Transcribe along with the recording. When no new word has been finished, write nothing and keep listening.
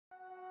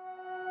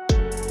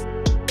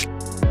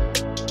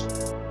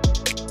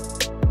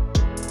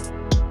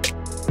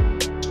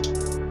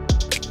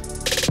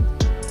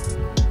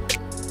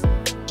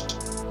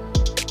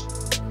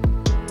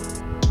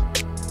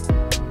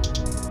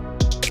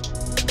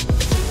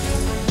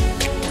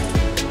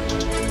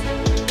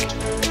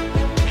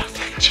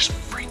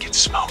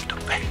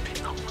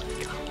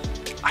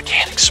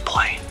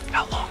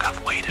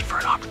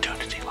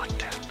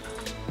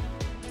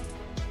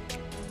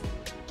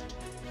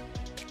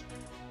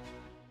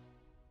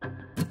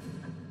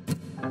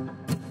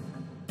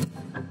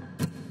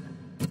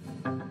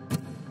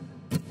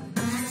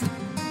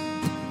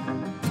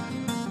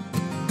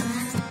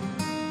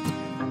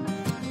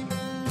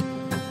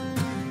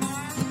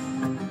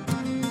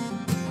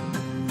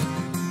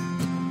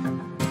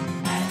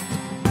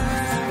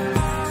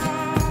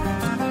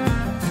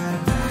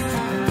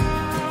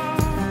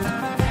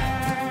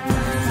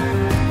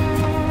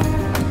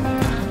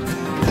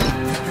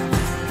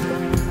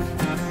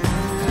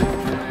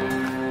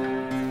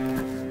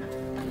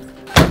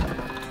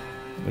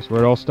That's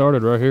where it all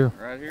started, right here.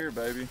 Right here,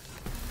 baby.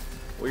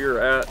 We are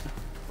at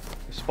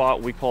a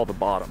spot we call the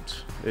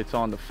Bottoms. It's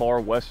on the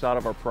far west side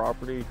of our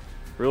property.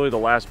 Really the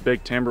last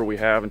big timber we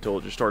have until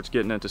it just starts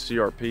getting into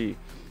CRP.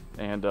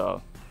 And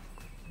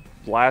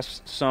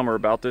last summer,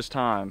 about this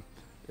time,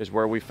 is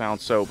where we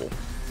found Sobel.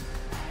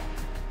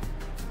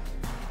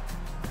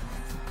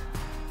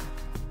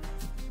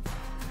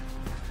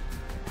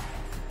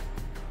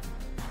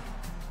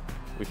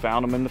 We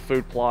found him in the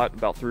food plot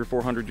about 300 or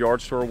 400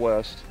 yards to our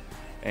west.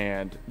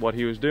 And what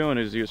he was doing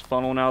is he was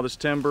funneling out of this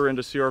timber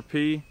into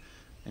CRP,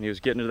 and he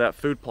was getting to that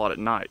food plot at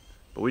night.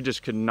 But we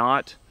just could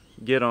not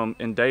get him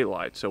in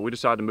daylight. So we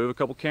decided to move a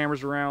couple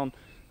cameras around.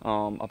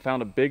 I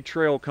found a big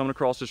trail coming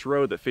across this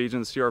road that feeds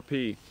into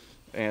CRP,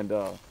 and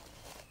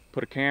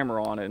put a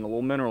camera on it in a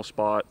little mineral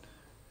spot.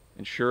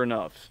 And sure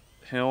enough,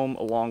 him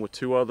along with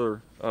 2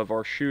 other of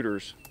our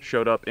shooters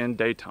showed up in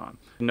daytime.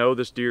 We know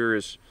this deer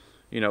is,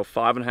 you know,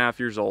 5.5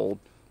 years old.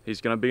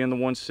 He's gonna be in the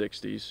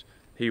 160s.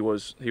 He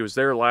was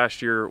there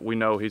last year. We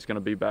know he's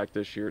gonna be back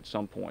this year at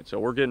some point. So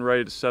we're getting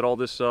ready to set all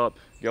this up,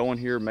 go in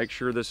here, make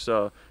sure this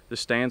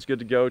stand's good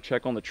to go,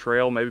 check on the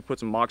trail, maybe put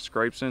some mock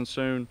scrapes in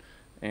soon.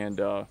 And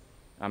I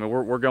mean,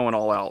 we're going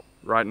all out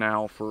right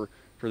now for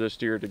this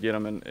deer to get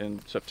him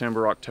in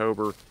September,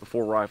 October,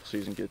 before rifle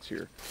season gets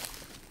here.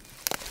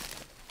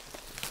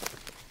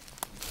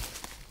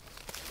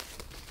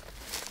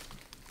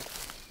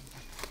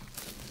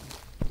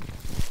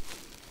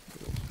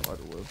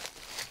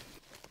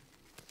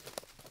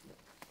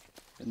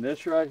 And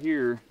this right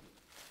here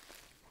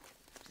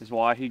is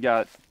why he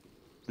got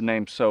the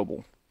name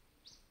Sobel.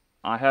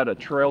 I had a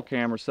trail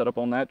camera set up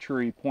on that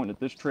tree pointing at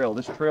this trail.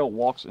 This trail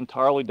walks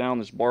entirely down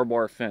this barbed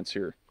wire fence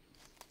here.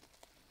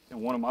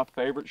 And one of my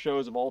favorite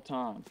shows of all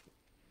time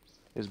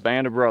is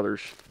Band of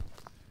Brothers.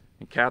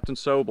 And Captain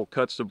Sobel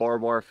cuts the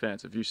barbed wire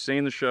fence. If you've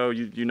seen the show,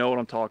 you know what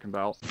I'm talking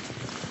about.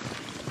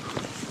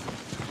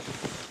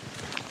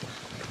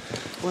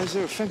 Why is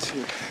there a fence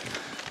here?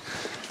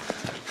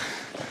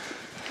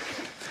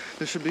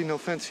 There should be no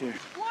fence here.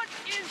 What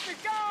is the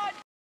god?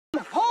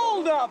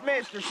 Hold up,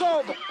 Mr.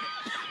 Sobel!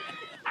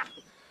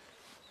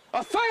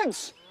 A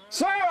fence!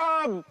 Sir,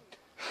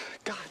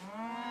 God.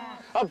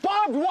 A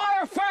barbed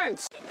wire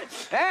fence!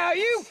 Now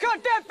you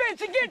cut that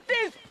fence and get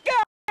this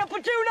goddamn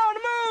platoon on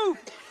the move!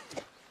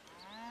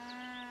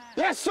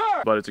 Yes,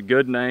 sir! But it's a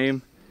good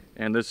name,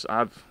 and this,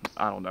 I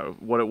don't know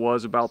what it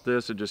was about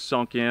this, it just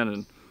sunk in,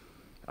 and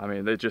I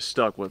mean, it just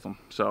stuck with him.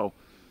 So,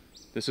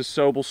 this is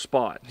Sobel's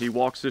spot. He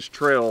walks this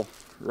trail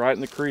right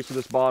in the crease of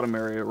this bottom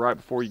area, right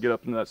before you get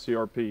up into that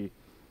CRP.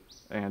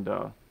 And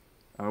I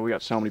mean, we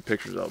got so many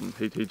pictures of him.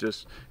 He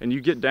just, and you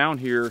get down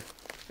here,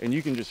 and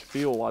you can just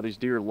feel why these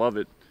deer love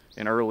it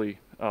in early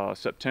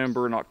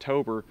September and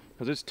October,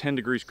 because it's 10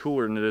 degrees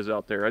cooler than it is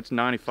out there. It's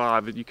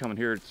 95, you come in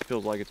here, it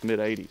feels like it's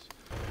mid-80s.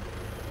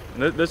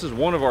 This is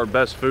one of our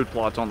best food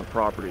plots on the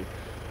property.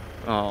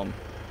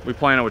 We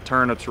plant it with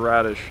turnips,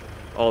 radish,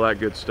 all that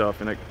good stuff,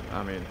 and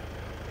I mean,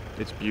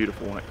 it's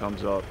beautiful when it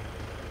comes up.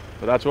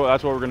 But that's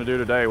what we're gonna do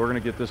today. We're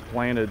gonna get this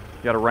planted.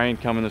 Got a rain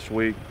coming this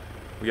week.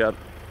 We got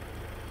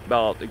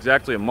about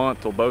exactly a month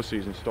till bow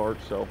season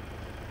starts, so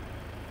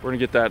we're gonna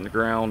get that in the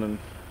ground, and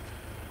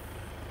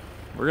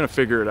we're gonna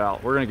figure it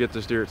out. We're gonna get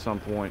this deer at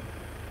some point.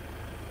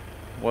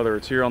 Whether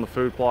it's here on the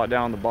food plot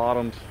down the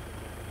bottoms,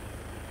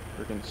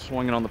 freaking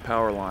swinging on the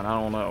power line, I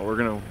don't know.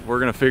 We're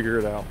gonna figure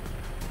it out.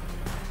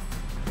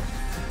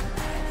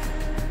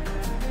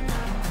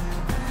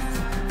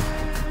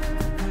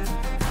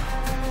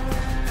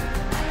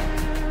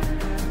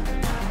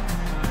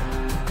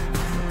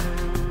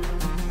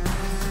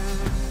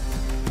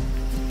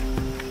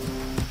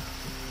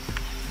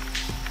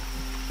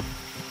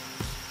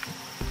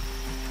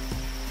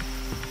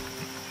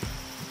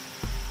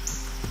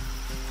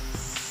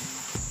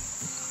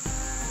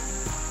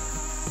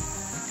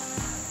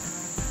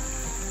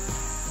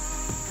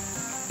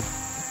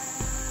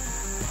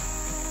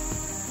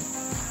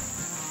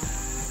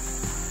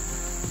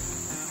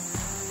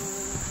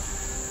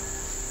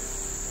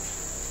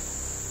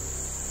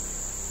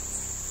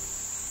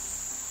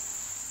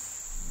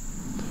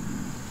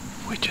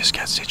 We just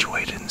got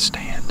situated in the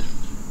stand.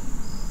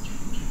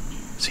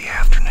 It's the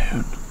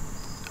afternoon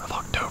of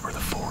October the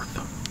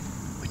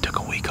 4th. We took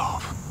a week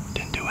off. We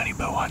didn't do any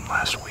bow hunting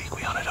last week.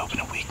 We hunted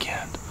opening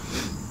weekend.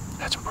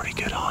 Had some pretty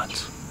good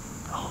hunts.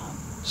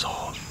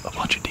 Saw a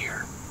bunch of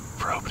deer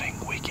for opening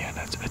weekend.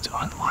 It's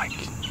unlike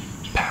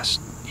past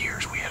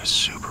years. We had a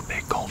super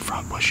big cold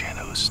front push in.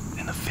 It was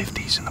in the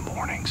 50s in the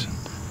mornings and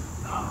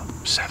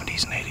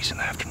 70s and 80s in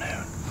the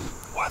afternoon.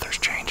 Weather's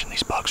changing.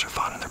 These bucks are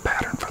finding their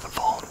pattern for the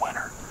fall and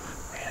winter.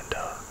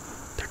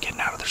 They're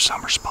getting out of their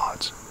summer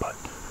spots, but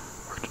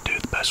we're going to do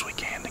the best we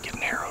can to get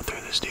an arrow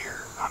through this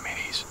deer. I mean,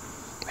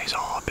 he's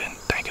all I've been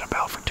thinking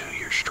about for 2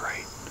 years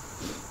straight.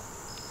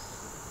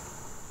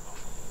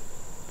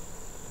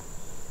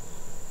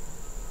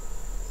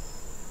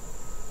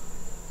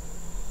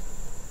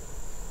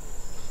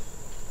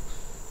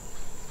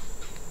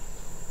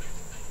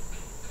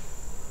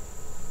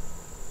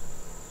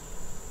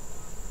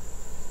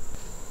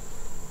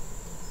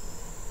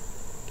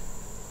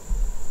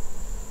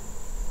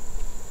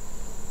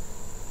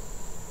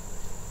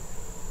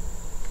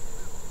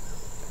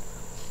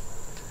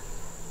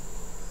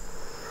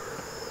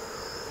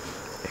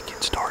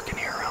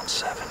 around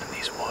 7 in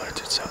these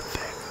woods. It's so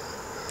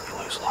thick,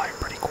 you lose light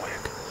pretty quick.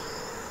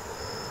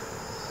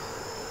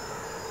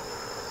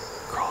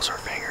 Cross our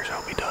fingers,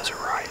 hope he does it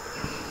right.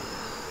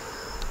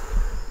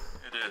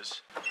 It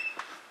is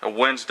a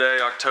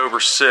Wednesday, October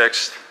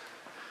 6th,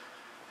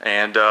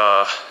 and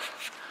got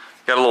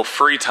a little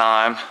free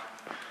time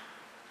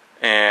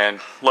and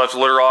left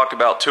Little Rock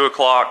about 2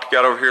 o'clock,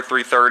 got over here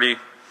 3:30,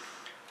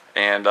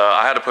 and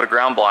I had to put a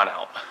ground blind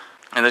out.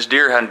 And this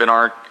deer hadn't been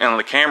on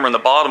the camera in the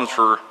bottoms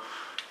for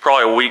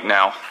probably a week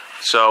now.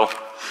 So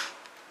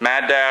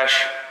mad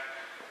dash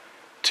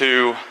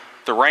to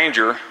the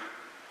Ranger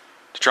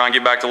to try and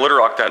get back to Little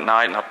Rock that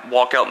night, and I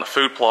walk out in the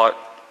food plot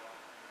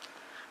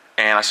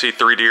and I see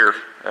 3 deer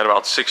at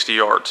about 60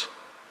 yards.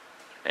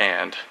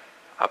 And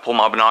I pull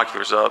my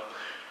binoculars up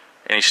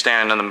and he's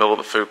standing in the middle of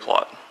the food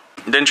plot.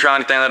 Didn't try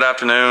anything that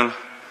afternoon.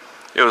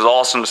 It was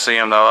awesome to see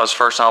him though. That was the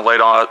first time I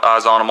laid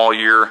eyes on him all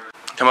year.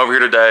 Come over here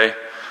today,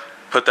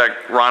 put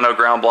that rhino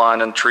ground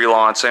blind in the tree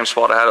line, same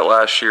spot I had it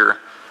last year.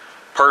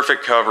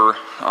 Perfect cover.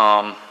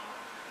 I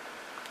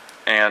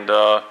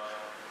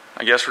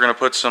guess we're gonna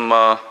put some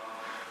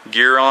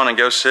gear on and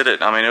go sit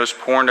it. I mean, it was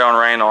pouring down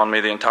rain on me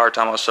the entire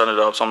time I was setting it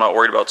up, so I'm not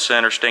worried about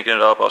scent or stinking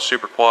it up. I was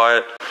super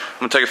quiet. I'm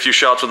gonna take a few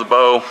shots with the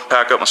bow,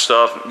 pack up my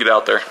stuff, and get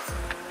out there.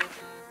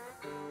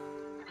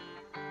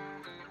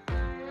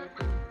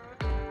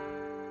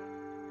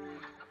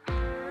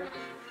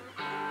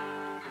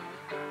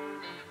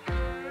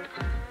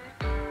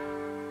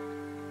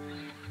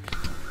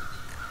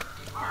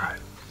 Alright,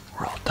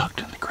 we're all tucked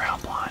in the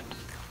ground blind.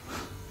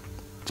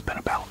 It's been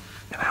about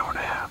an hour and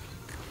a half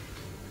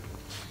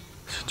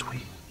since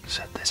we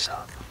set this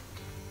up.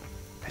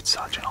 It's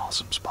such an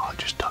awesome spot.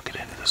 Just tuck it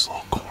into this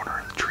little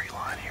corner in the tree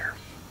line here.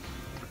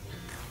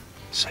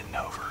 Sitting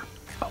over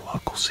a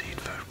local seed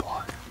food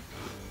plot.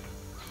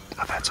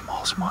 I've had some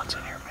awesome ones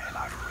in here, man.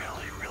 I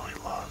really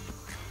love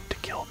to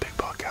kill a big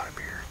buck out of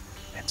here.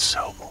 And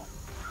Sobel,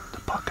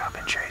 the buck I've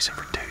been chasing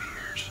for 2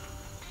 years,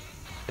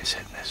 is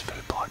hitting this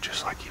food plot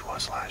just like he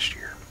was last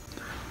year.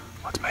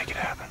 Let's make it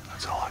happen.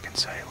 That's all I can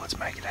say. Let's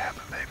make it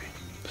happen, baby.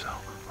 So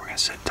we're gonna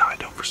sit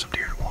tight up for some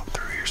deer to walk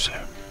through here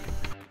soon.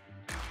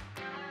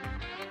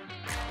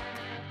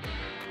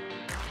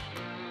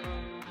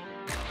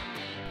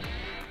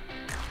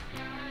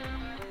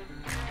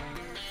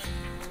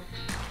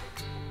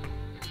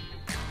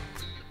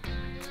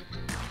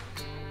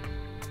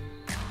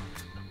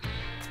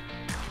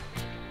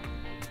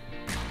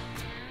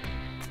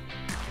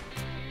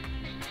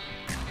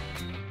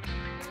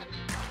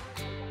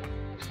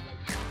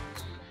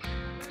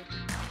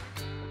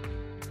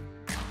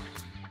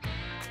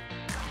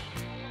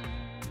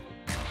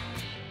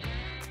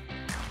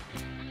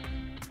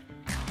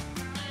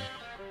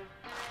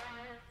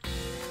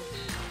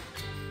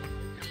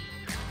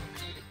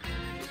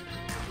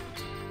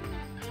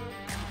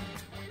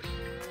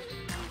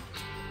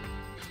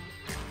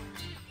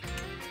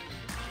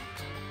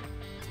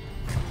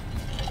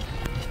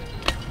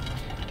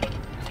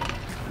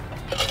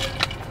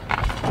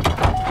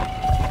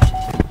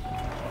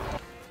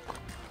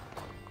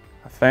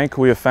 I think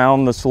we have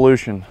found the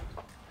solution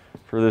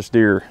for this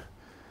deer.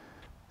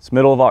 It's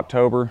middle of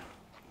October.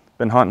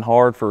 Been hunting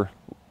hard for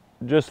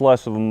just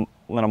less than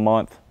a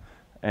month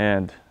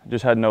and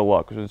just had no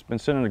luck. It's been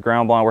sitting in the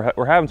ground blind.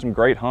 We're having some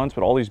great hunts,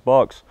 but all these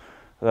bucks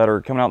that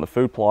are coming out in the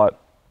food plot,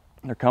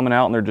 they're coming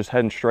out and they're just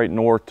heading straight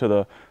north to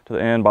the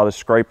end by the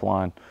scrape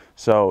line.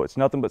 So it's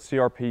nothing but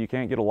CRP. You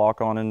can't get a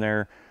lock on in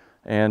there.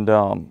 And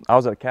I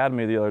was at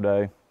Academy the other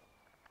day.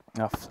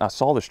 I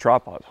saw this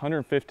tripod,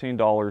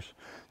 $115,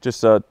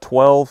 just a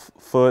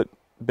 12-foot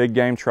big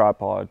game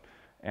tripod,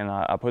 and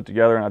I put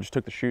together and I just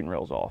took the shooting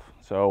rails off.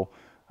 So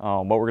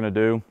what we're gonna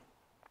do,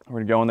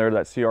 we're gonna go in there to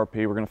that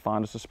CRP, we're gonna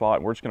find us a spot,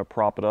 and we're just gonna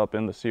prop it up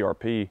in the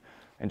CRP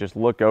and just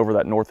look over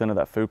that north end of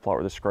that food plot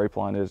where the scrape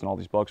line is and all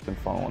these bucks been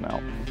funneling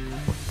out.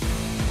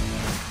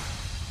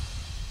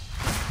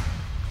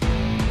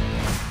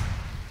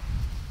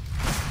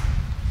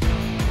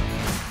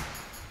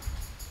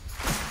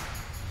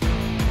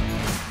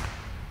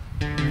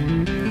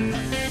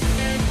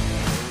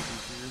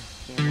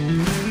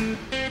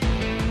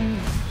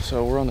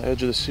 So we're on the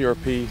edge of the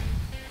CRP,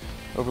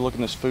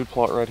 overlooking this food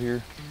plot right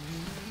here.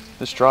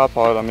 This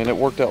tripod, I mean, it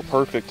worked out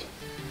perfect.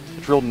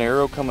 It's real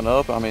narrow coming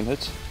up. I mean,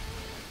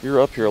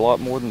 you're up here a lot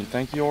more than you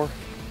think you are.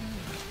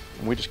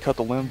 And we just cut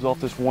the limbs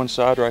off this one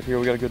side right here.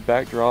 We got a good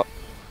backdrop.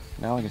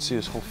 Now I can see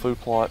this whole food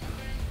plot.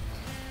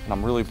 And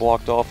I'm really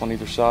blocked off on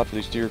either side for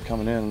these deer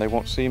coming in, and they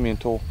won't see me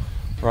until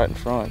right in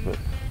front. But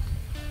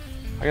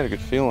I got a good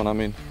feeling. I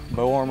mean,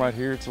 bow arm right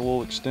here, it's a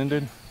little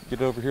extended.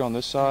 Get over here on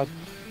this side,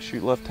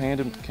 shoot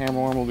left-handed,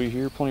 camera arm will be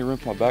here, plenty of room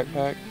for my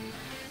backpack.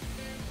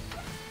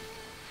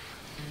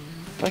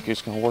 I think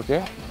it's gonna work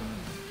out.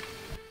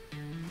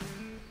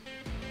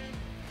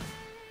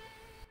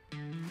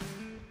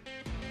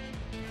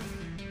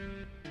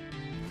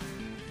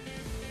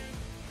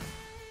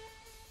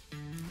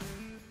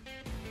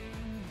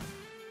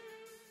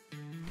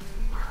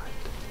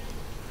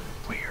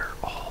 We are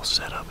all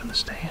set up in the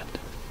stand.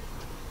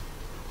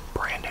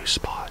 Brand new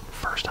spot.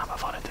 First time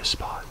I've hunted this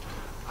spot.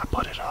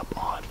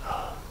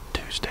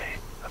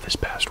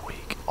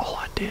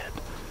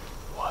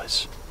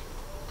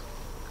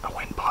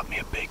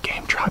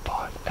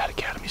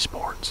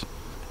 Sports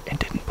and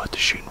didn't put the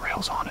shooting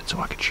rails on it so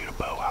I could shoot a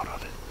bow out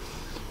of it.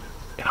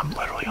 And I'm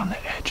literally on the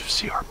edge of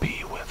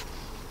CRP with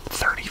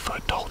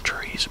 30-foot tall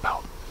trees,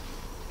 about,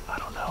 I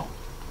don't know,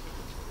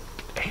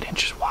 8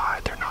 inches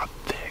wide. They're not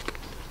thick.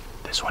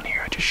 This one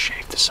here, I just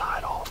shaved the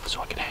side off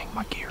so I could hang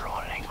my gear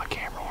on and hang my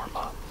camera arm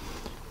up.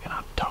 And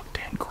I'm tucked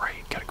in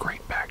great, got a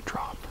great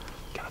backdrop,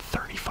 got a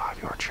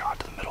 35-yard shot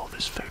to the middle of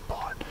this food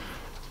plot.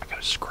 I got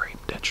a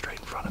scrape dead straight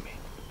in front of me.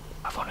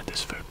 I've hunted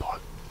this food plot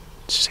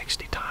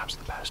 60 times in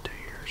the past 2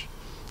 years.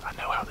 I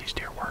know how these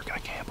deer work, and I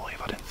can't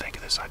believe I didn't think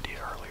of this idea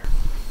earlier.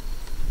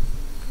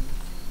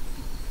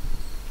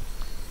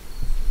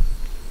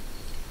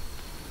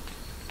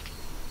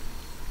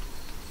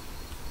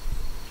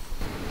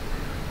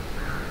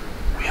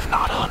 We have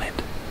not hunted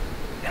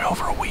in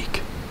over a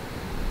week.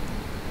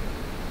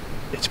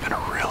 It's been a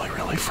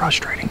really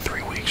frustrating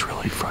 3 weeks,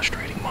 really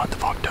frustrating month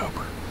of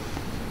October.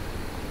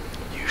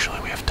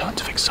 Usually we have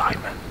tons of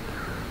excitement,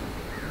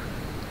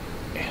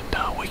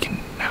 and we can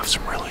have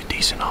some really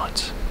decent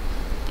hunts.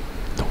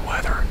 The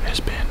weather has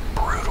been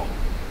brutal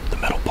the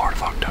middle part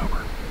of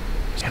October,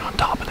 and on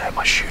top of that,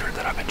 my shooter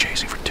that I've been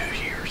chasing for 2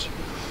 years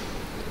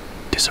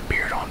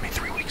disappeared on me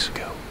 3 weeks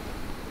ago.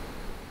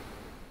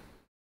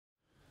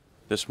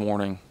 This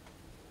morning,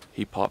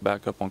 he popped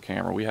back up on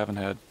camera. We haven't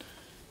had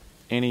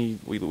any,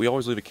 we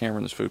always leave a camera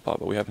in this food plot,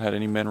 but we haven't had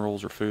any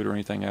minerals or food or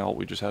anything out.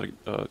 We just had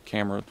a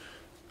camera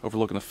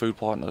overlooking the food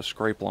plot and the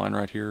scrape line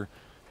right here,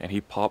 and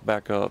he popped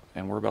back up,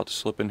 and we're about to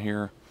slip in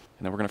here,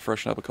 and then we're going to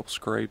freshen up a couple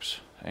scrapes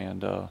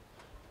and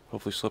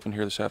hopefully slip in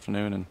here this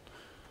afternoon, and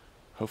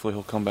hopefully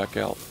he'll come back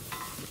out.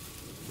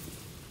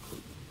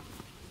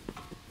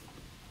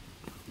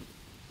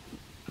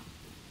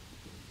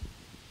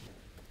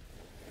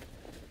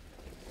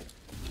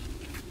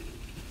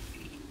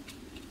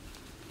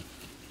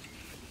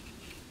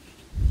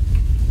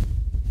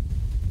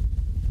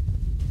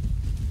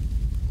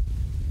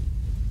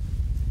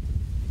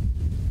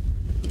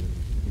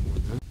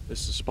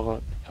 This is the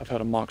spot. I've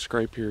had a mock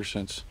scrape here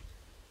since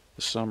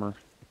the summer,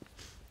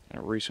 and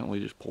it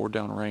recently just poured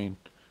down rain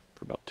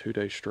for about 2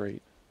 days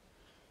straight.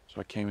 So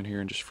I came in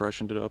here and just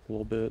freshened it up a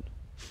little bit.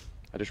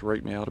 I just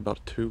raked me out about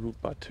a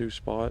 2x2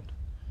 spot,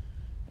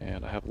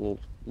 and I have a little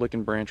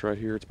licking branch right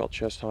here. It's about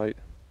chest height,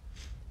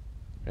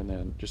 and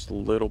then just a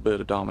little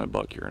bit of dominant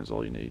buck urine is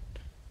all you need.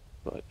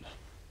 But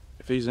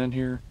if he's in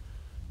here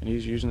and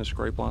he's using the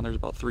scrape line, there's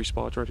about 3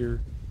 spots right here.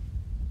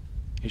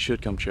 He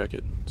should come check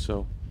it.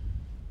 So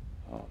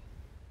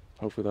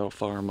hopefully that'll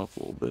fire him up a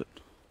little bit.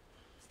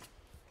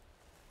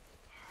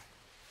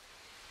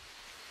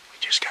 We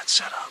just got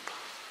set up.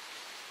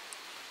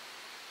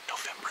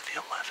 November the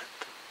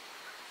 11th.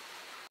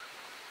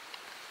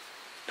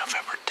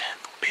 November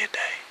 10th will be a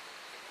day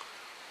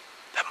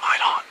that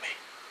might haunt me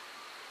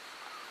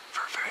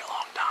for a very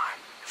long time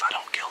if I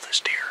don't kill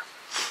this deer.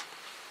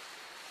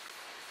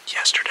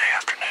 Yesterday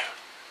afternoon,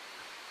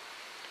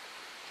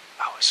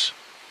 I was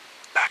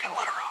back in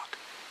Little Rock,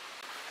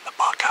 and the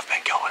buck I've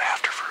been going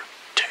after for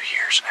 2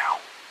 years now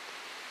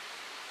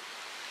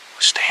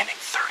was standing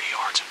 30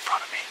 yards in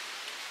front of me,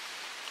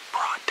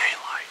 broad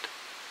daylight.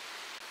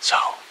 So,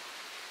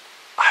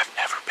 I've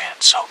never been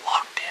so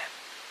locked in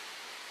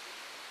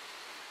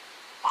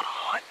on a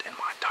hunt in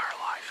my entire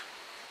life.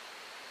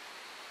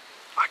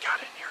 I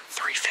got in here at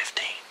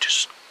 3:15,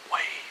 just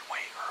way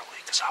early,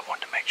 because I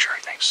wanted to make sure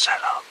everything's set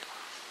up.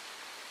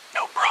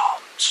 No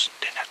problems,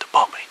 didn't have to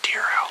bump any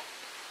deer out.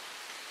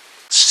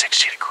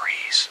 60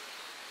 degrees,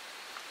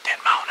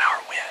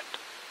 10-mile-an-hour wind.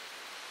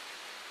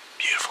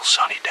 Beautiful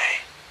sunny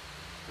day.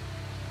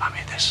 I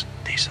mean,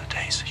 these are the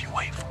days that you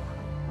wait for.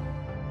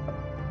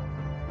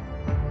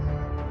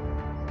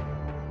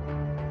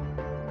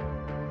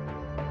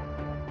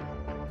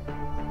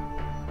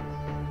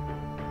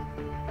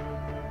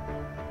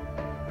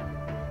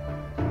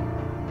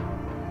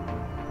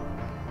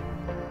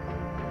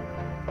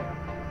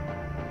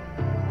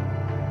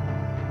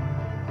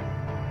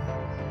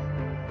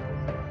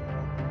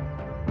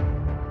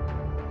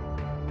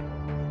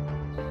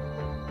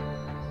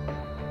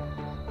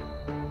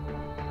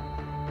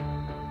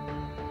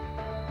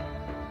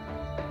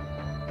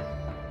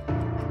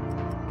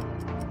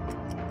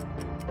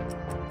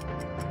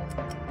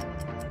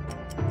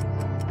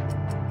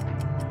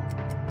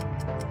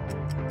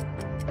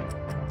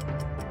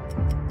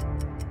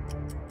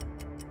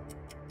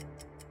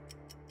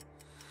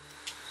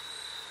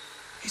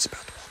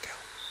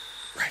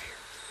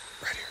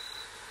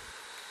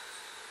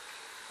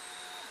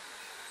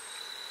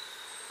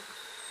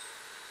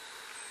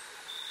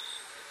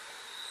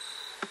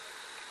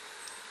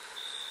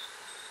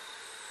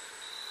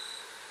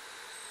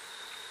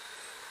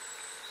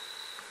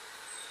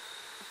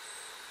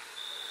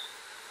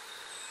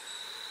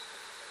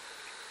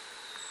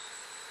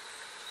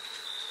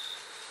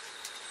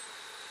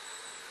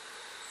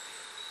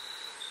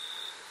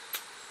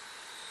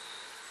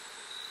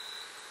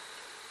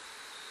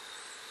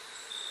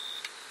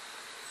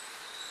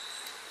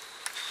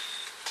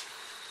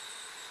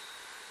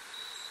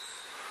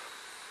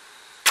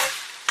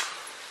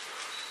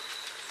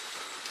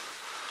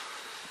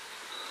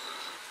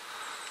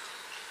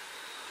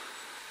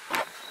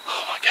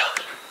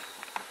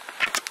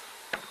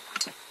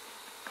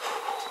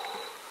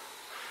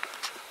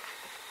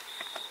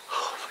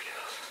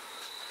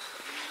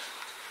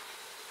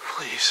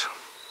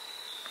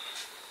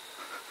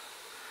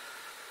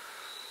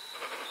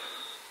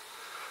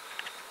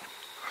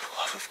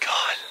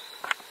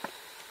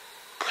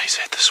 He's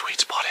hit the sweet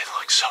spot. It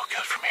looks so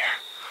good from here.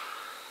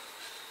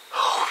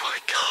 Oh my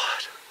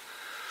God.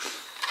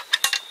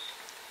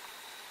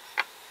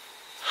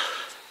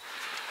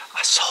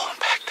 I saw him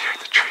back there in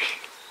the tree.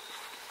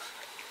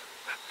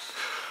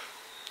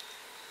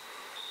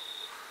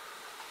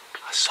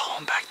 I saw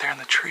him back there in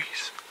the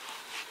trees.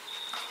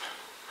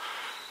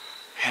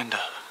 And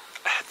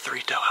I had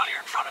 3 doe out here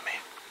in front of me.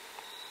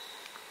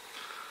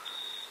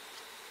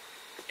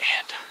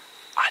 And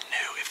I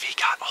knew if he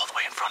got all the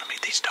way in front of me,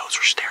 these does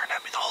were staring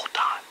at me the whole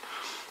time.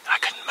 And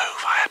I couldn't move.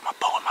 I had my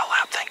bow in my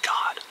lap, thank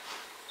God.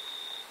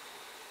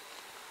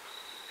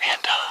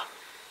 And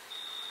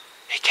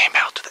he came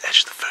out to the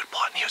edge of the food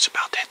plot and he was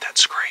about to hit that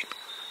scrape.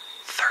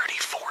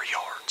 34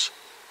 yards.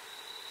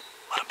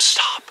 Let him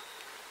stop.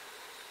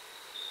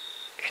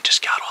 And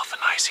just got off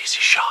a nice easy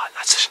shot.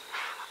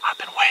 I've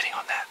been waiting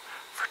on that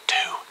for 2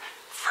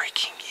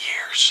 freaking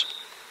years.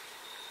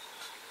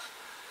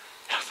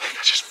 And I think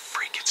I just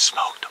freaking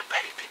smoked him,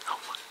 baby. Oh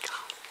my God.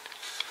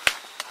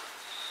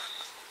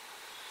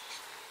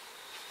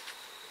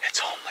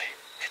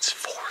 It's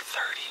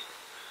 4:30.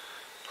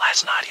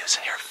 Last night he was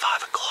in here at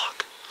 5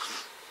 o'clock.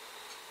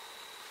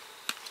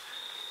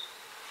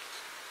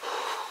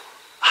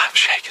 I'm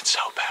shaking so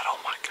bad, oh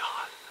my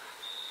God.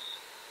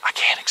 I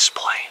can't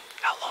explain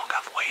how long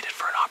I've waited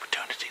for an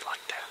opportunity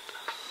like that.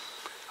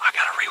 I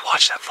gotta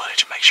rewatch that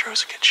footage and make sure it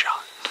was a good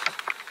shot.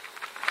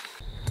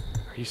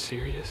 Are you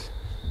serious?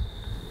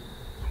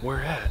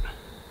 Where at?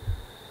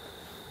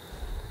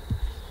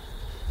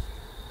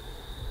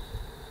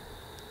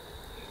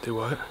 Do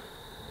what?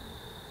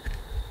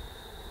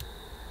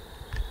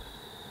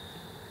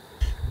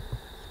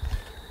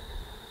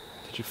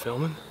 Did you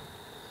film him?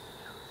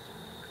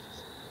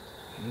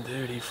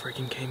 Dude, he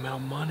freaking came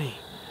out money.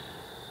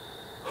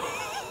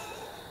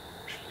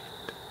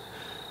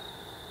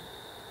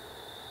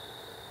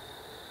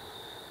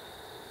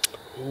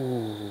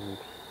 Ooh.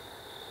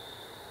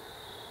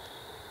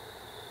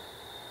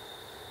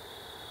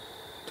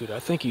 Dude, I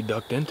think he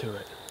ducked into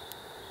it.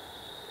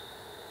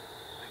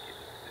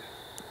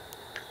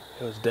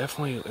 It was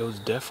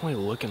definitely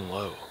looking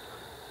low.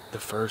 The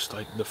first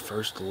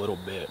little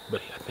bit,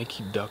 but I think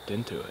he ducked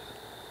into it.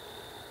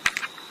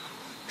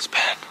 It's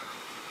been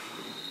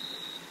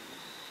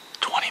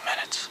 20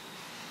 minutes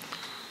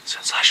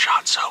since I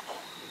shot Sobel.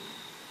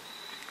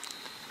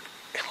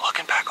 And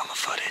looking back on the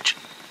footage,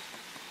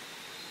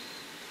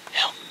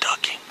 him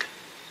ducking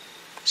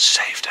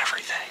saved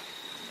everything.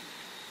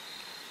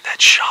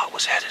 That shot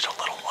was headed a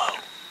little low,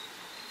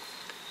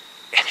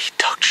 and he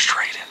ducked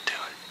straight into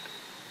it.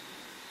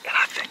 And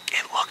I think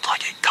it looked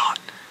like it caught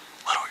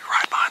literally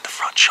right behind the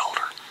front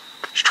shoulder,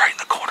 straight in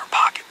the corner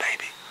pocket,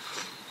 baby.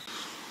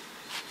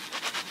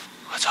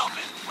 Let's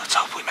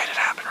hope we made it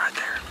happen right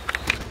there.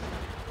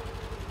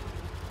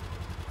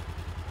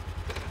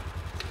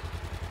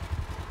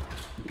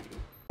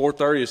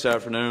 $4:30 this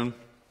afternoon.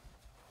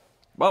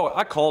 By the way,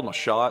 I called my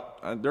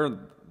shot during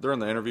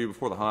the interview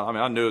before the hunt. I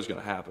mean, I knew it was going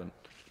to happen,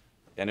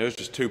 and it was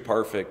just too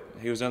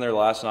perfect. He was in there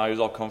last night. He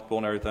was all comfortable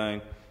and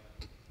everything,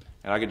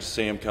 and I could just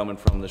see him coming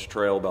from this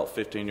trail about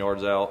 15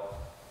 yards out,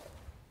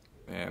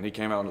 and he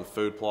came out into the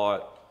food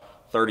plot,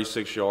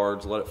 36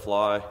 yards, let it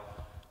fly.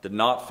 Did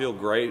not feel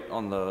great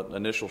on the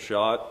initial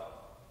shot,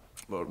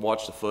 but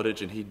watched the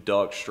footage, and he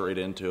ducked straight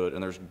into it,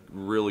 and there's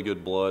really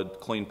good blood,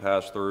 clean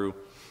pass through,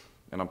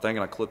 and I'm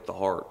thinking I clipped the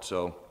heart.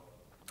 So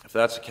if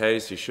that's the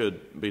case, he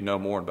should be no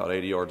more than about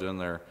 80 yards in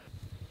there.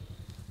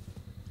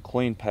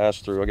 Clean pass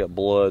through. I got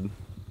blood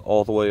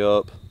all the way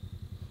up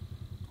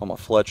on my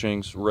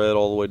fletchings, red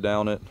all the way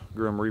down it.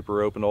 Grim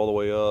Reaper opened all the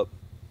way up,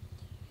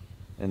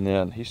 and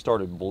then he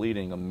started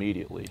bleeding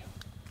immediately.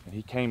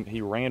 And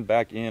he ran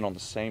back in on the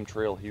same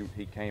trail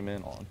he came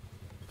in on.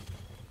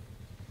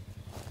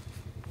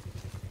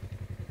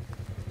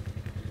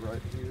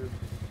 Right here,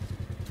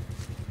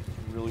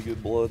 really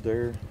good blood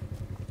there.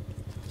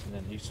 And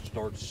then he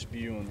starts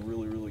spewing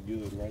really, really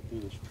good right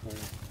through this trail.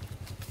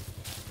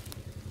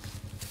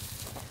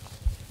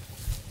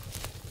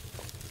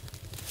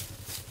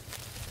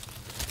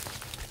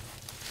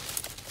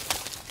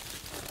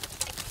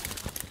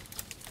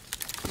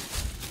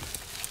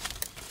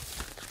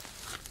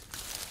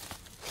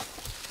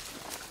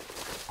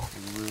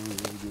 Really,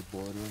 really good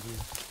blood right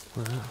here.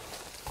 Wow.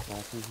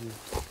 All through here.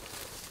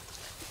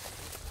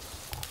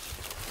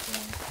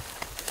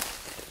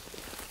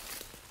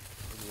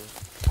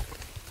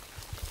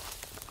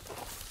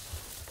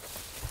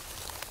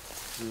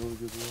 Really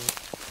good blood.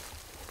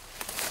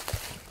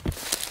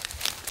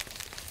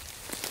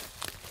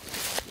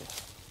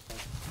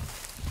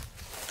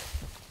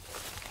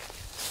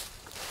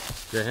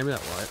 Jay, hand me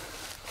that light.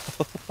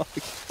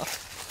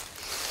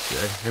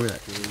 Jay, hand me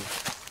that.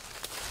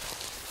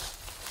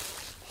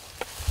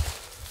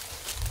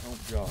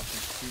 Don't Josh,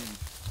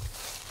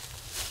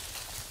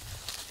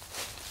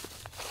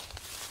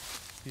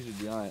 he's a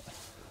giant.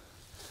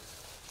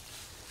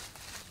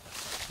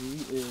 He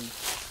is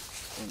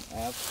an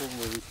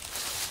absolute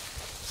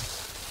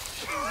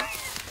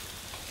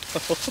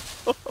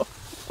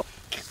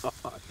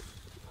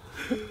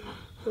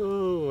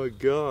oh my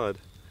God.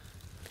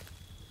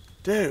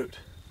 Dude.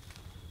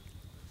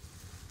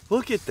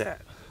 Look at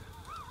that.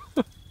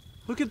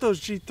 Look at those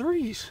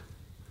G3s.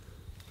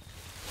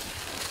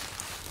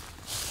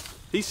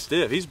 He's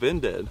stiff. He's been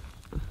dead.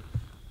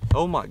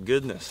 Oh my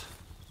goodness.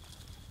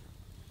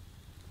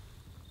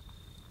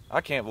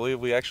 I can't believe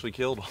we actually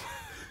killed him.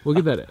 Look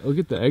at that. Look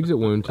at the exit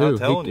wound too. I'm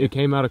telling you. It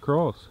came out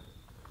across.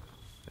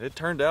 It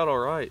turned out all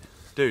right.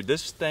 Dude,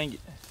 this thing,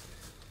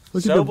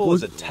 Look Sobel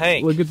is a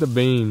tank. Look at the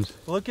beams.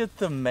 Look at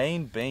the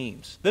main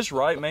beams. This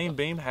right main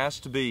beam has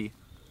to be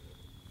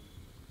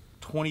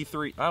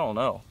 23, I don't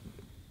know.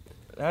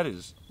 That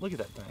is, look at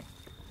that thing.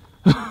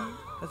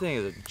 That thing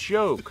is a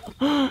joke.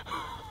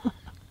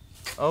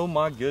 Oh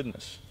my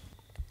goodness.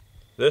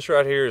 This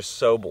right here is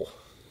Sobel,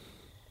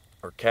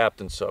 or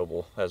Captain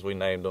Sobel, as we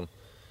named him.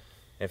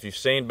 If you've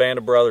seen Band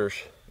of Brothers,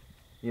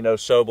 you know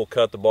Sobel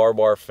cut the barbed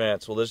wire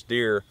fence. Well, this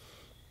deer,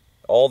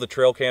 all the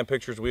trail cam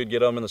pictures we'd get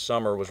them in the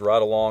summer was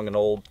right along an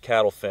old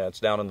cattle fence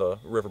down in the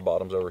river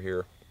bottoms over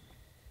here.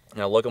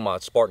 Now look at my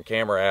Spartan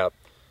camera app,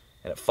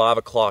 and at 5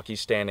 o'clock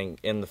he's standing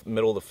in the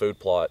middle of the food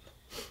plot,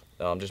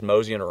 just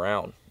moseying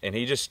around. And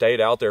he just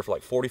stayed out there for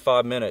like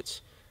 45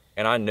 minutes,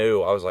 and I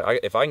knew, I was like,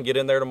 if I can get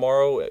in there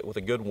tomorrow with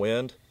a good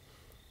wind,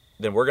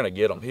 then we're gonna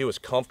get him. He was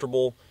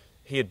comfortable.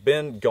 He had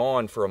been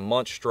gone for a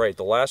month straight.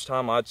 The last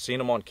time I'd seen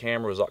him on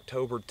camera was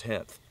October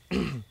 10th.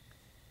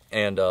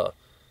 And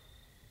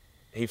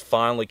he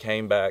finally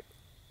came back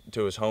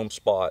to his home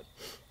spot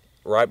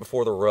right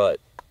before the rut,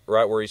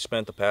 right where he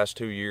spent the past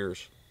 2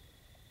 years.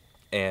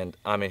 And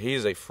I mean,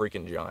 he's a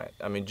freaking giant.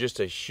 I mean,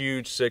 just a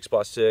huge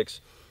 6x6.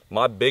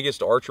 My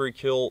biggest archery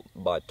kill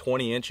by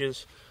 20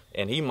 inches.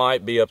 And he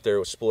might be up there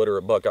with Splitter,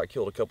 a buck I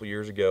killed a couple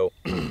years ago.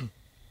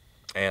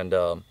 And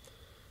I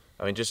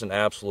mean, just an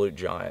absolute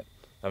giant.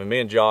 I mean,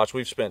 me and Josh,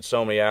 we've spent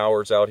so many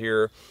hours out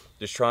here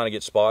just trying to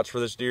get spots for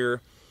this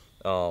deer.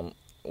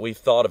 We've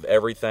thought of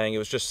everything. It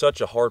was just such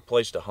a hard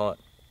place to hunt.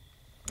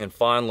 And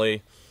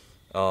finally,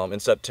 in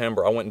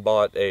September, I went and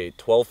bought a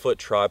 12-foot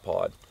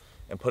tripod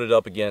and put it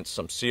up against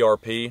some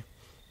CRP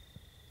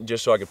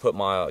just so I could put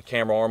my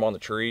camera arm on the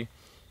tree.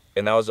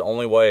 And that was the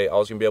only way I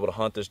was going to be able to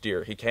hunt this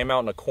deer. He came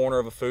out in a corner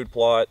of a food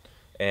plot,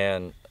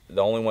 and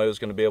the only way I was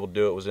going to be able to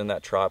do it was in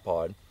that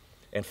tripod.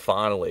 And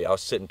finally, I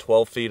was sitting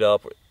 12 feet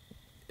up,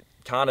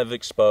 kind of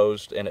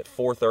exposed, and at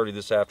 4:30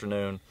 this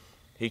afternoon,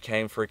 he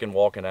came freaking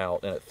walking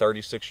out, and at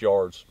 36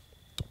 yards,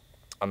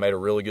 I made a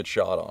really good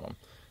shot on him.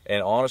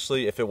 And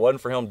honestly, if it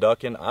wasn't for him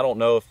ducking, I don't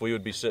know if we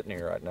would be sitting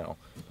here right now.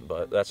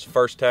 But that's the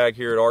first tag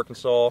here at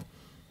Arkansas,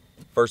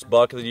 first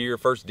buck of the year,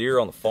 first deer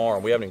on the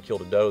farm. We haven't even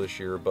killed a doe this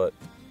year, but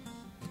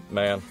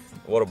man,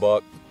 what a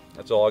buck.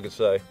 That's all I can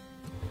say.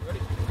 Ready?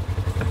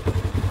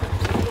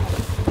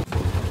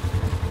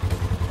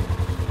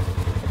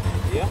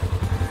 Yeah.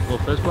 Little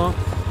fist bump.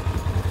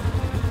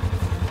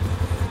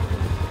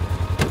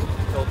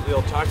 The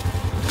old tack.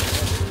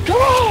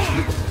 Come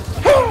on!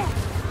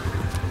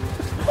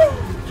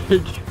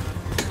 It's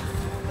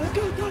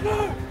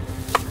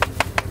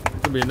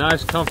gonna be a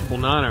nice, comfortable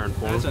 9-iron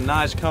for him. That's a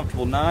nice,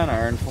 comfortable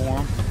 9-iron for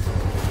him.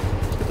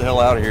 Let's get the hell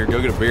out of here.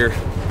 Go get a beer.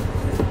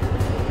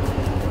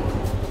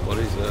 What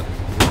is that?